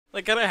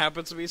Like, kinda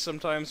happens to me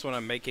sometimes when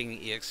I'm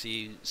making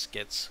EXE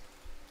skits.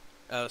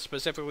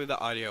 Specifically the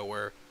audio,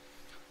 where,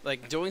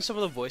 like, doing some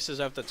of the voices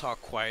I have to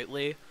talk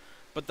quietly,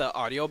 but the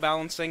audio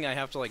balancing I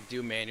have to, like,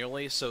 do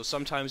manually, so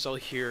sometimes I'll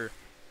hear...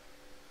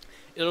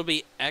 It'll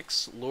be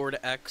X, Lord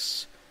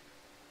X,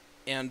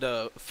 and,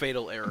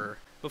 Fatal Error.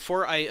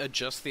 Before I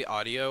adjust the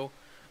audio,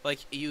 like,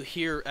 you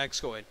hear X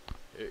going,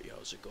 "Hey,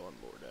 how's it going,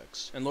 Lord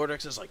X?" And Lord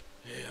X is like,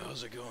 "Hey,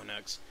 how's it going,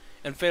 X?"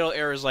 And Fatal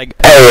Error is like,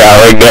 "Hey,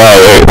 how's it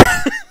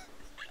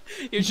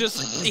going?" He's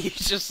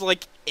just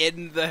like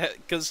in the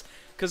because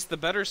the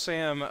Better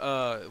Sam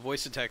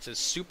voice to text is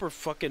super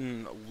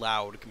fucking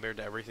loud compared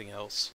to everything else.